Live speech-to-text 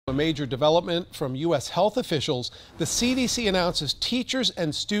A major development from U.S. health officials, the CDC announces teachers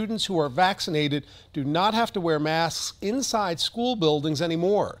and students who are vaccinated do not have to wear masks inside school buildings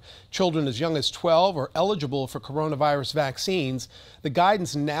anymore. Children as young as 12 are eligible for coronavirus vaccines. The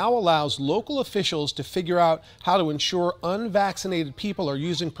guidance now allows local officials to figure out how to ensure unvaccinated people are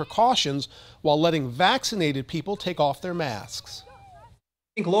using precautions while letting vaccinated people take off their masks.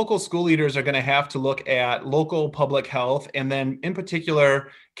 I think local school leaders are going to have to look at local public health and then in particular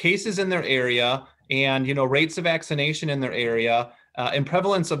cases in their area and rates of vaccination in their area and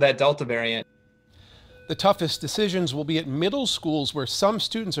prevalence of that Delta variant. The toughest decisions will be at middle schools where some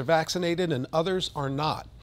students are vaccinated and others are not.